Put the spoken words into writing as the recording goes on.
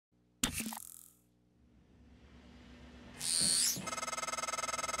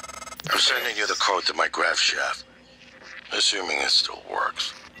sending you the code to my grav shaft. Assuming it still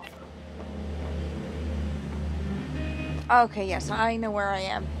works. Okay, yes, I know where I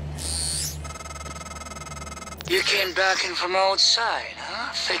am. You came back in from outside,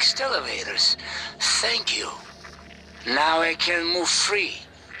 huh? Fixed elevators. Thank you. Now I can move free.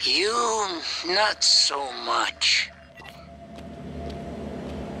 You, not so much.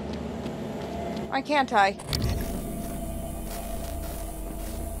 Why can't I?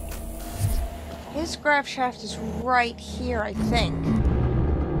 His grav shaft is right here, I think.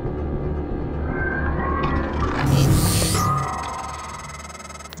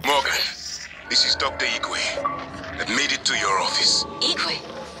 Morgan, this is Dr. Igwe. I've made it to your office. Igwe,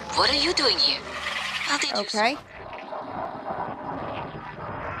 what are you doing here? How did you... Okay.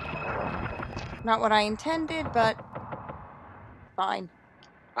 Not what I intended, but fine.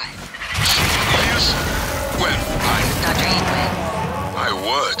 Right. Elias? Well, Dr. Igwe. My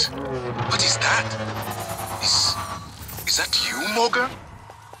word. What is that? Is that you, Morgan?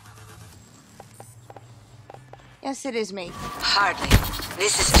 Yes, it is me. Hardly.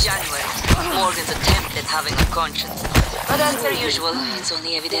 This is January. Morgan's attempt at having a conscience. But as per usual, it's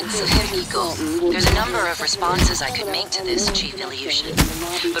only evidence of her ego. There's a number of responses I could make to this, Chief Ilyushin.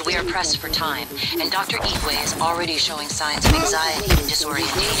 But we are pressed for time, and Dr. Igwe is already showing signs of anxiety and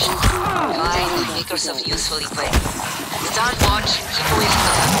disorientation. Fine, make yourself useful, Igwe. Stand watch, keep away from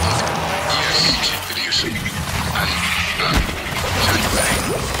the left. Yes, Chief Ilyushin. January.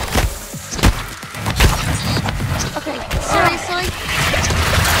 Okay, seriously?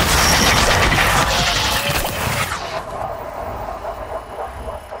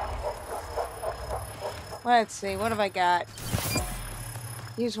 Let's see, what have I got?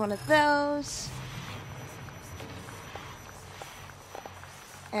 Use one of those.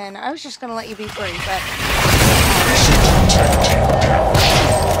 And I was just gonna let you be free, but...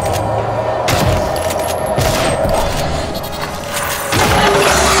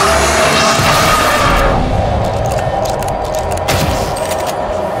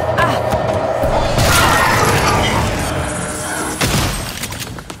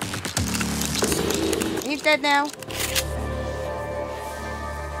 Dead now.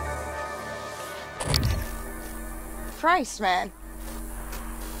 Christ, man.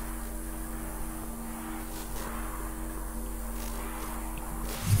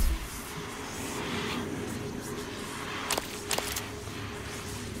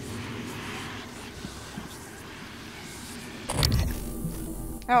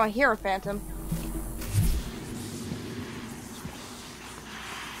 Oh, I hear a phantom.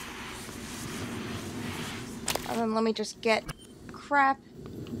 And then let me just get crap.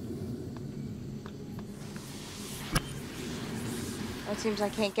 It seems I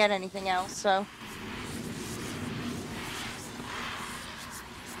can't get anything else, so.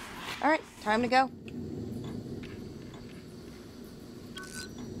 Alright, time to go.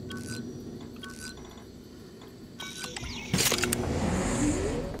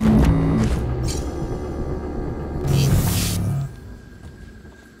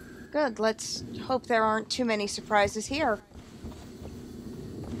 Good, let's hope there aren't too many surprises here.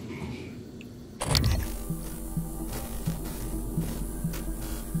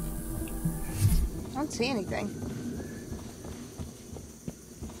 I don't see anything.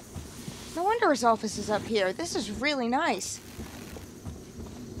 No wonder his office is up here. This is really nice.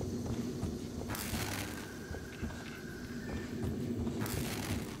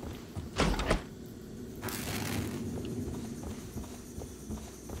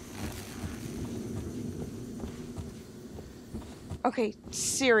 Okay,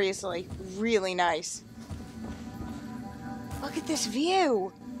 seriously, really nice. Look at this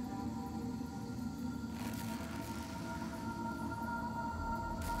view!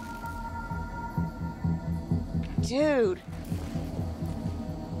 Dude.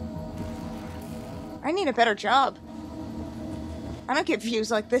 I need a better job. I don't get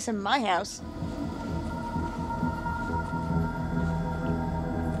views like this in my house.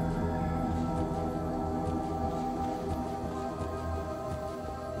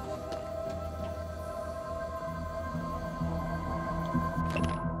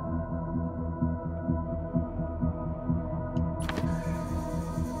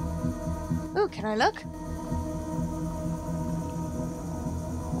 Ooh, can I look?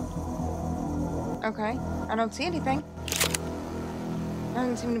 Okay, I don't see anything.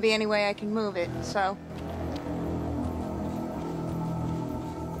 Doesn't seem to be any way I can move it, so...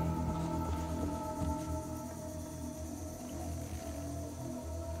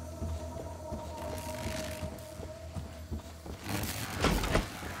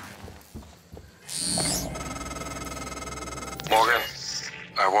 Morgan,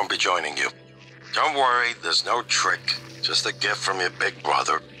 I won't be joining you. Don't worry, there's no trick. Just a gift from your big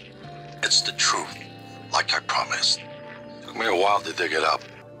brother. It's the truth, like I promised. Took me a while to dig it up.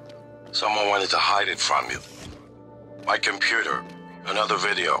 Someone wanted to hide it from you. My computer, another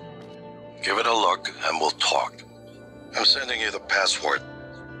video. Give it a look and we'll talk. I'm sending you the password,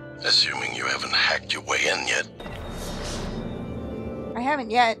 assuming you haven't hacked your way in yet. I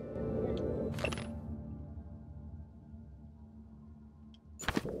haven't yet.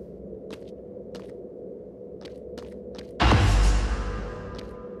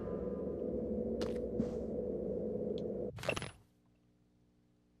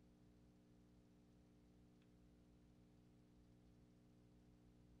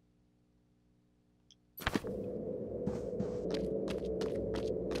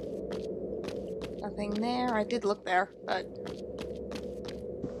 Nothing there. I did look there, but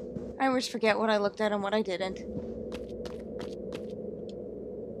I always forget what I looked at and what I didn't.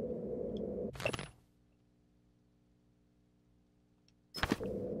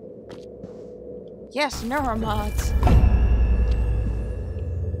 Yes, neuromods.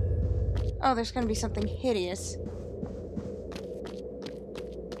 Oh, there's gonna be something hideous.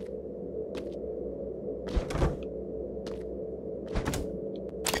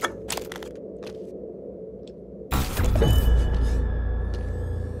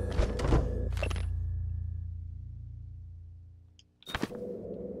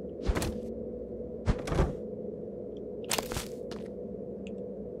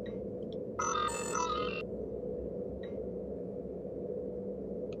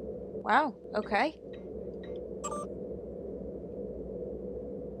 Wow, okay.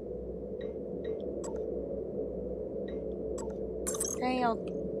 Okay, I'll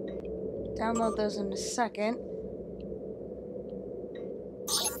download those in a second.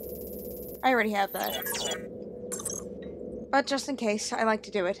 I already have that. But just in case, I like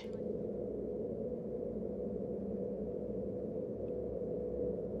to do it.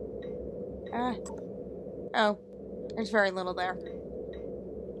 Oh, there's very little there.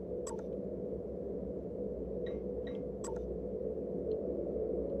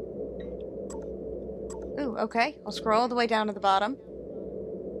 Ooh, okay. I'll scroll all the way down to the bottom.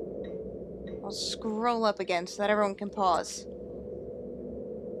 I'll scroll up again so that everyone can pause.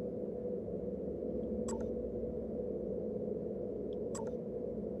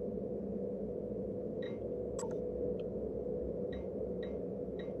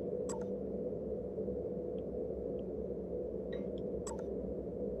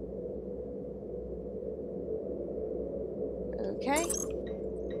 Okay.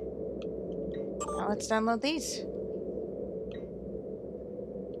 Now let's download these.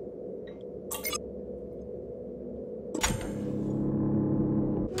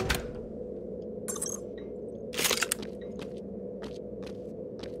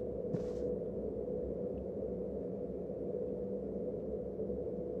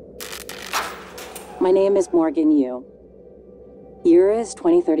 My name is Morgan Yu. Year is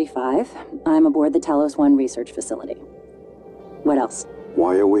 2035. I'm aboard the Talos 1 research facility. What else?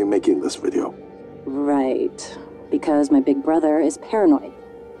 Why are we making this video? Right. Because my big brother is paranoid.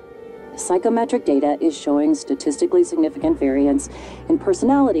 Psychometric data is showing statistically significant variance in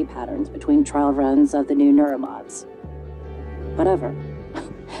personality patterns between trial runs of the new neuromods. Whatever.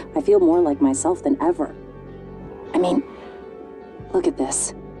 I feel more like myself than ever. I mean, look at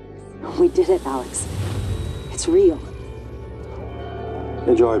this. We did it, Alex. It's real.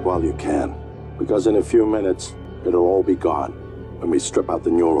 Enjoy it while you can, because in a few minutes, it'll all be gone when we strip out the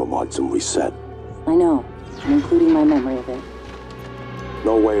neuromods and reset. I know, including my memory of it.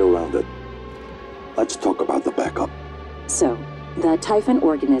 No way around it. Let's talk about the backup. So, the Typhon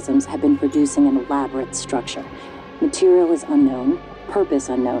organisms have been producing an elaborate structure. Material is unknown, purpose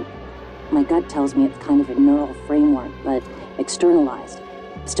unknown. My gut tells me it's kind of a neural framework, but externalized.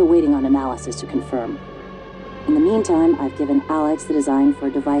 Still waiting on analysis to confirm. In the meantime, I've given Alex the design for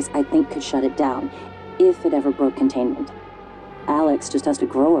a device I think could shut it down, if it ever broke containment. Alex just has to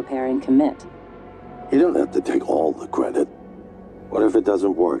grow a pair and commit. You don't have to take all the credit. What if it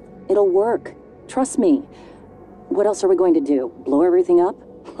doesn't work? It'll work. Trust me. What else are we going to do? Blow everything up?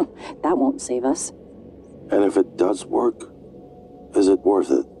 That won't save us. And if it does work, is it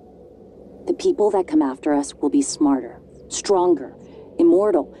worth it? The people that come after us will be smarter, stronger,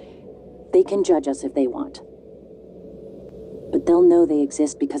 immortal. They can judge us if they want. But they'll know they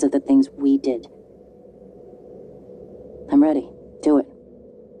exist because of the things we did. I'm ready. Do it.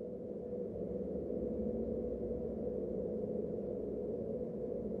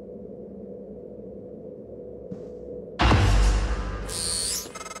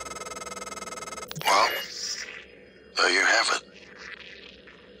 Well, there you have it.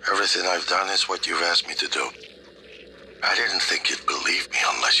 Everything I've done is what you've asked me to do. I didn't think you'd believe me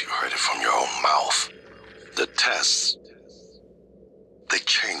unless you heard it from your own mouth. The tests, they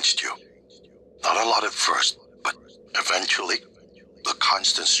changed you. Not a lot at first, but eventually, the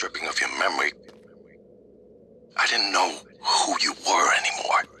constant stripping of your memory, I didn't know who you were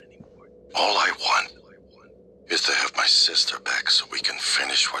anymore. All I want is to have my sister back so we can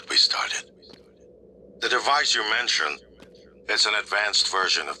finish what we started. The device you mentioned, it's an advanced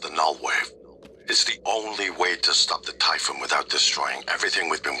version of the null wave. It's the only way to stop the Typhon without destroying everything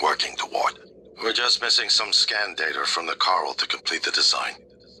we've been working toward. We're just missing some scan data from the coral to complete the design.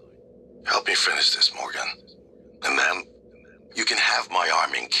 Help me finish this, Morgan. And then, you can have my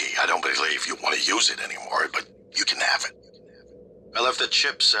arming key. I don't believe you want to use it anymore, but you can have it. I left the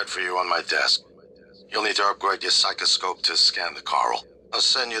chip set for you on my desk. You'll need to upgrade your psychoscope to scan the coral. I'll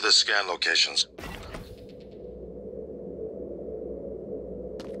send you the scan locations.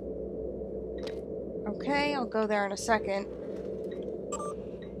 Okay, I'll go there in a second.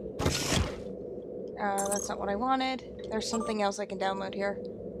 That's not what I wanted. There's something else I can download here.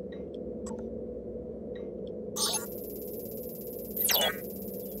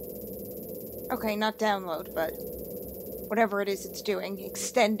 Okay, not download, but whatever it is it's doing,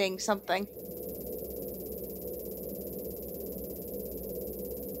 extending something.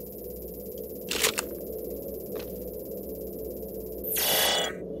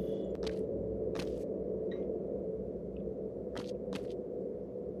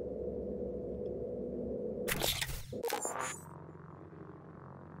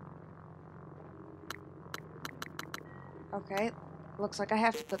 Okay, looks like I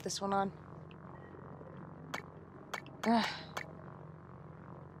have to put this one on.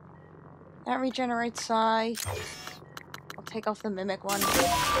 That regenerates psi. I'll take off the mimic one.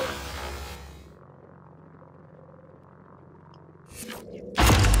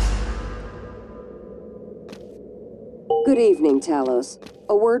 Good evening, Talos.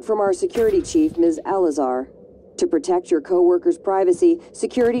 A word from our security chief, Ms. Alazar. To protect your co-workers' privacy,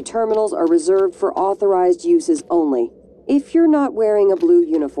 security terminals are reserved for authorized uses only. If you're not wearing a blue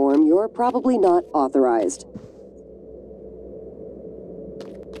uniform, you're probably not authorized.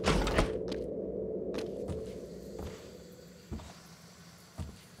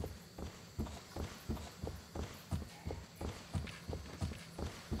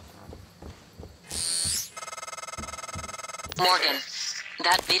 Morgan,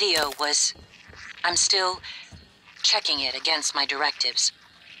 that video was... I'm still checking it against my directives.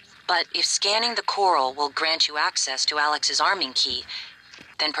 But if scanning the coral will grant you access to Alex's arming key,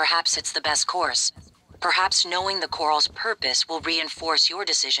 then perhaps it's the best course. Perhaps knowing the coral's purpose will reinforce your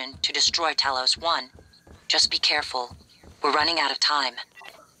decision to destroy Talos 1. Just be careful. We're running out of time.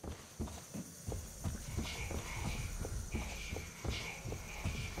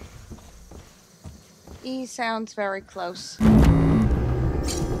 E sounds very close.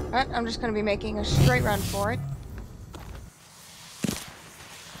 But I'm just going to be making a straight run for it.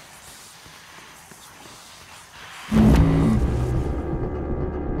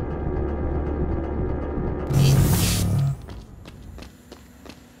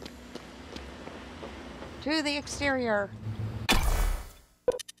 To the exterior.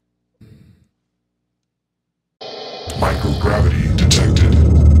 Microgravity detected.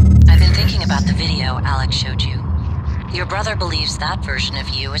 I've been thinking about the video Alex showed you. Your brother believes that version of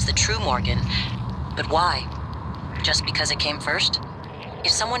you is the true Morgan. But why? Just because it came first? If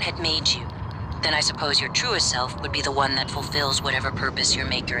someone had made you, then I suppose your truest self would be the one that fulfills whatever purpose your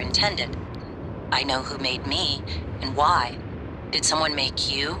maker intended. I know who made me, and why. Did someone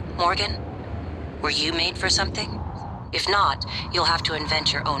make you, Morgan? Were you made for something? If not, you'll have to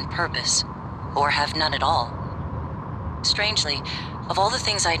invent your own purpose. Or have none at all. Strangely, of all the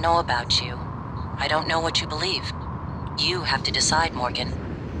things I know about you, I don't know what you believe. You have to decide, Morgan.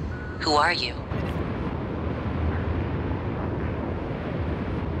 Who are you?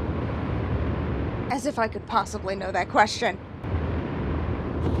 As if I could possibly know that question.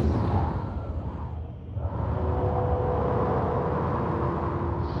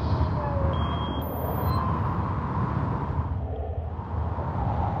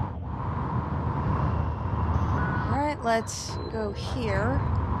 Alright, let's go here.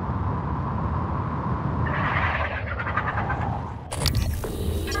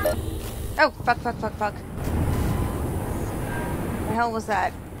 Oh, fuck. The hell was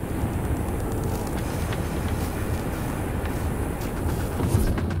that?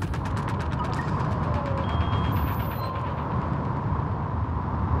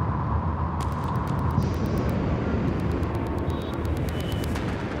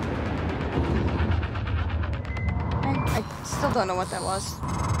 I still don't know what that was.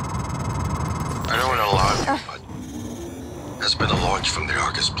 I don't want to alarm you, but there's been a launch from the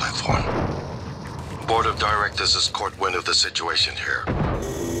Argus platform. Board of Directors has caught wind of the situation here.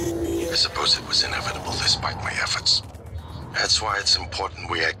 I suppose it was inevitable despite my efforts. That's why it's important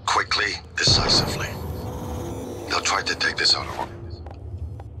we act quickly, decisively. They'll try to take this out of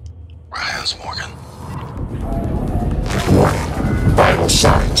our hands, Morgan. Warning. Vital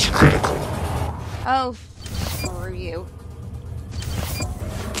signs critical. Oh, screw you.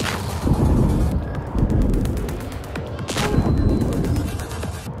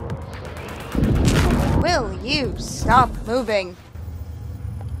 Will you stop moving?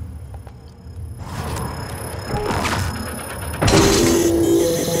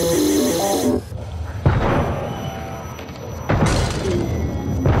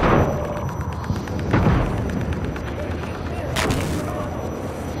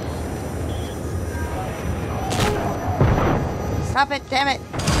 Stop it, damn it.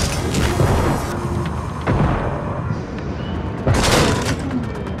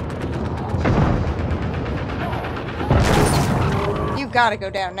 You've got to go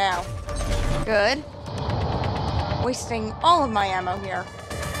down now. Good. Wasting all of my ammo here.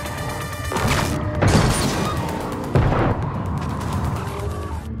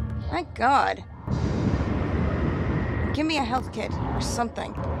 My God. Give me a health kit or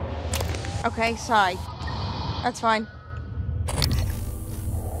something. Okay, sigh. That's fine.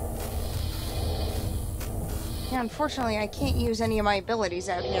 Yeah, unfortunately, I can't use any of my abilities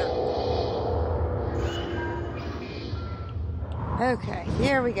out here. Okay,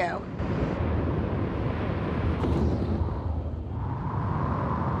 here we go.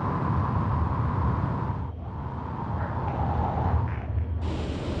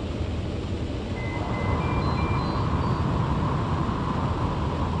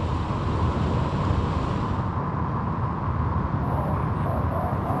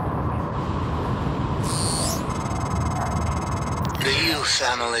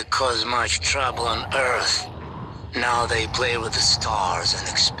 Family caused much trouble on Earth. Now they play with the stars and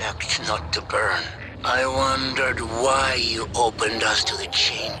expect not to burn. I wondered why you opened us to the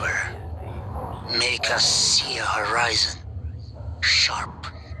chamber. Make us see a horizon. Sharp,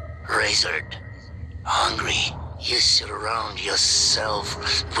 razored, hungry. You surround yourself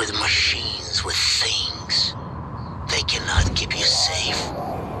with machines, with things. They cannot keep you safe.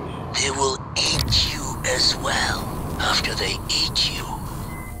 They will eat you as well after they eat you.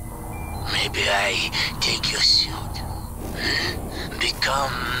 Maybe I take your suit.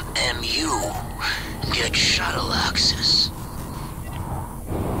 Become MU. Get shuttle access.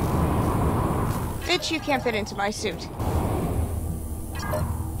 Bitch, you can't fit into my suit.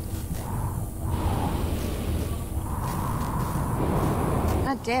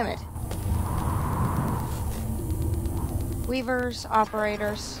 God damn it. Weavers,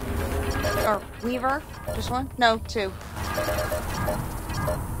 operators. Or Weaver? Just one? No, two.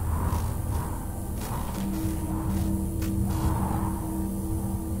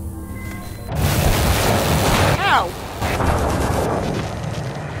 Ow!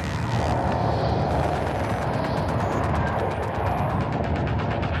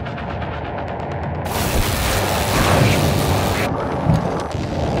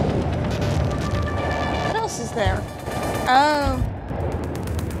 What else is there? Oh.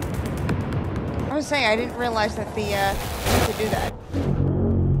 I was saying, I didn't realize that the, you could do that.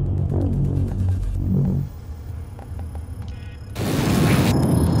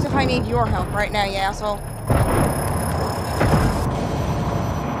 So if I need your help right now, you asshole.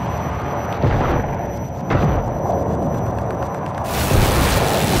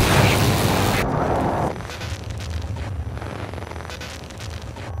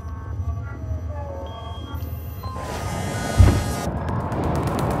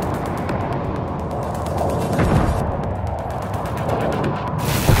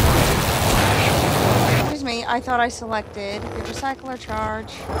 I thought I selected the recycler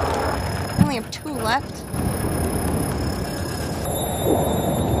charge. I only have 2 left.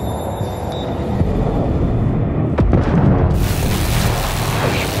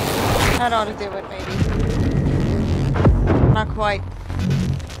 That ought to do it, maybe. Not quite.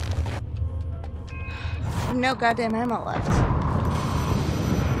 No goddamn ammo left.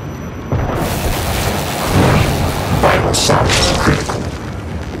 Vital signs critical.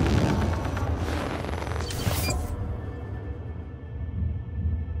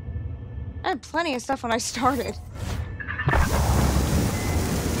 I had plenty of stuff when I started.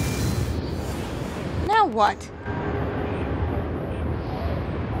 Now what?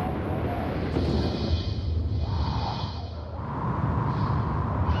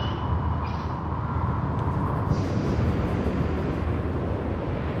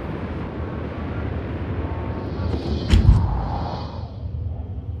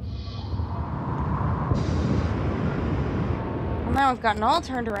 Now I've gotten all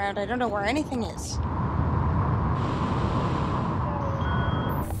turned around. I don't know where anything is.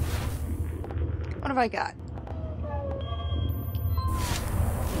 What have I got?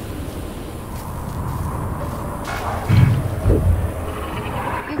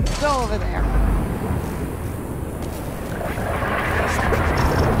 You can go over there.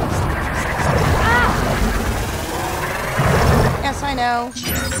 Yes, I know.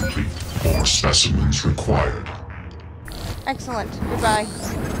 Scan complete. More specimens required. Excellent. Goodbye.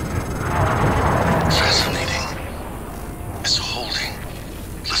 Fascinating. It's holding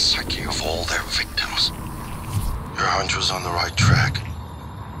the psyche of all their victims. Your hunch was on the right track.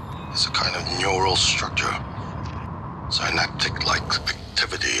 It's a kind of neural structure. Synaptic-like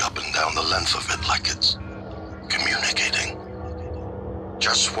activity up and down the length of it, like it's communicating.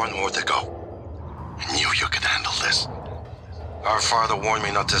 Just one more to go. I knew you could handle this. Our father warned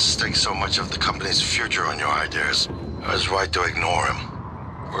me not to stake so much of the company's future on your ideas. I was right to ignore him.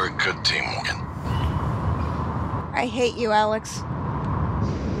 We're a good team, Morgan. I hate you, Alex.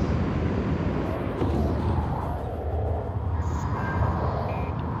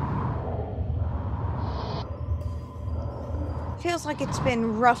 Feels like it's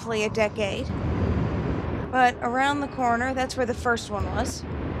been roughly a decade. But around the corner, that's where the first one was.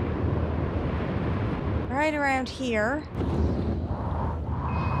 Right around here,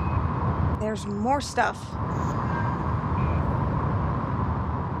 there's more stuff.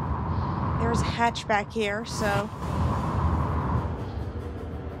 There's a hatch back here, so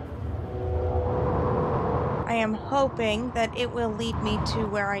I am hoping that it will lead me to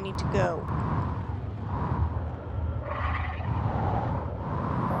where I need to go.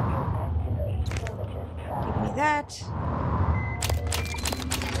 Give me that.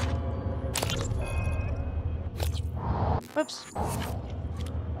 Whoops.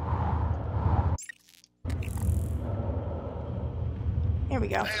 Here we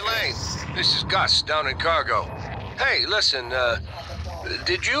go. Hey, Lane. This is Gus, down in cargo. Hey, listen,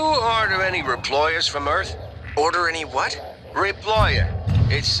 did you order any reployers from Earth? Order any what? Reployer.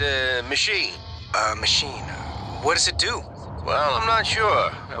 It's a machine. A machine. What does it do? Well, I'm not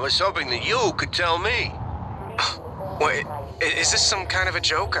sure. I was hoping that you could tell me. What? Is this some kind of a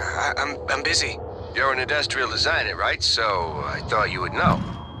joke? I'm busy. You're an industrial designer, right? So I thought you would know.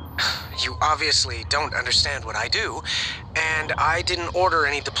 You obviously don't understand what I do, and I didn't order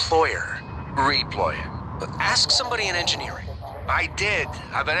any deployer. Reployer. Ask somebody in engineering. I did.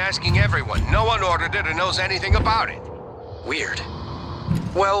 I've been asking everyone. No one ordered it or knows anything about it. Weird.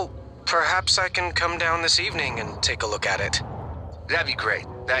 Well, perhaps I can come down this evening and take a look at it. That'd be great.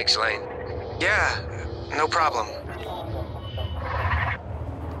 Thanks, Lane. Yeah, no problem.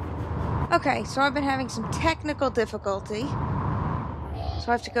 Okay, so I've been having some technical difficulty. So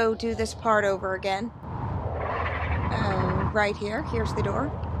I have to go do this part over again. Right here. Here's the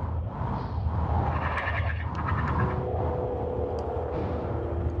door.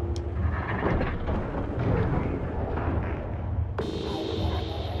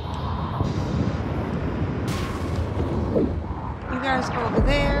 You guys go over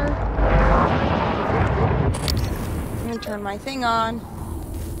there. I'm gonna turn my thing on.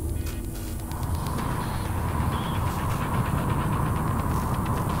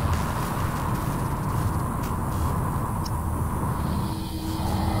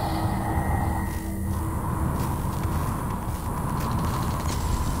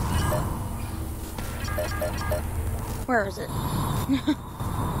 Where is it?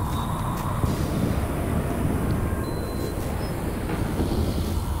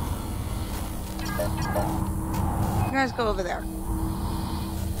 You guys go over there.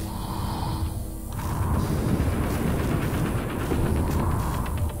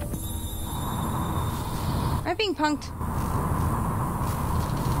 Am I being punked?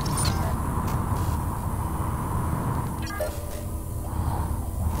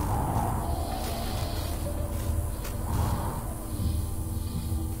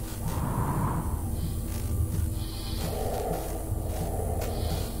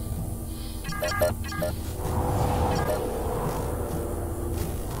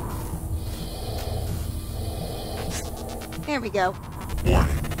 There we go.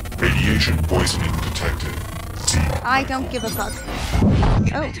 Warning. Radiation poisoning detected. I don't give a fuck.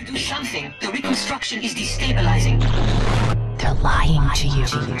 You better do something. The reconstruction is destabilizing. They're lying to you.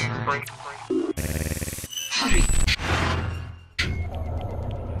 Hurry.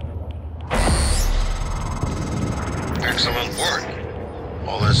 Excellent work.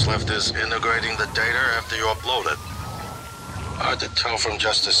 All that's left is integrating the data after you upload it. Hard to tell from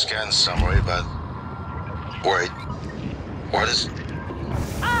just a scan summary, but... Wait. What is...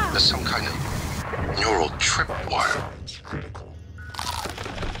 There's some kind of neural tripwire.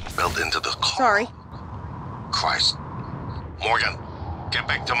 built into the car. Sorry. Christ. Morgan, get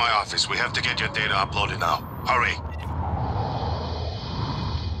back to my office. We have to get your data uploaded now. Hurry.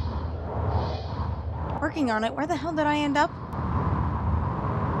 Working on it. Where the hell did I end up?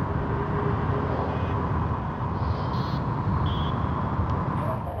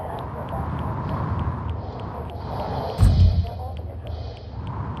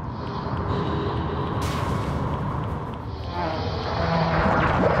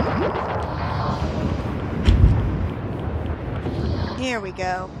 Here we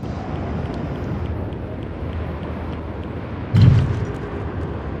go.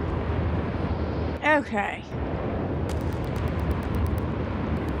 Okay.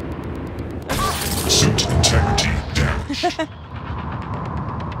 Suit integrity damaged.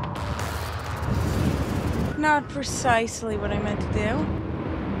 Not precisely what I meant to do.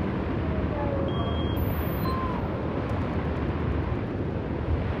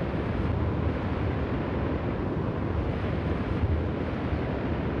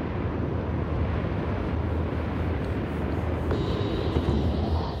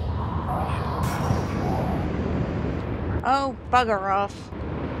 Oh, bugger off.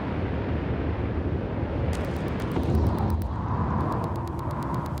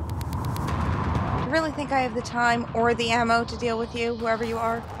 Do you really think I have the time or the ammo to deal with you, whoever you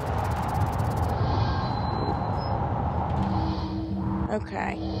are?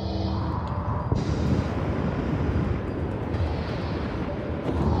 Okay.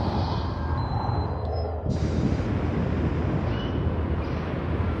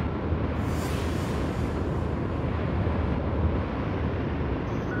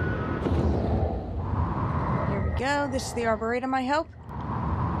 Go. This is the Arboretum, I hope.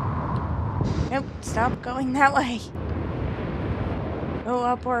 Nope, stop going that way. Go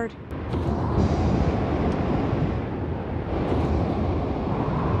upward.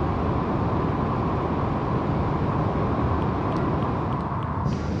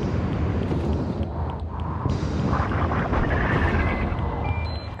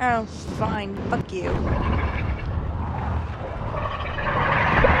 Oh, fine. Fuck you.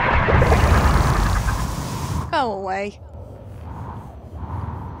 Go away.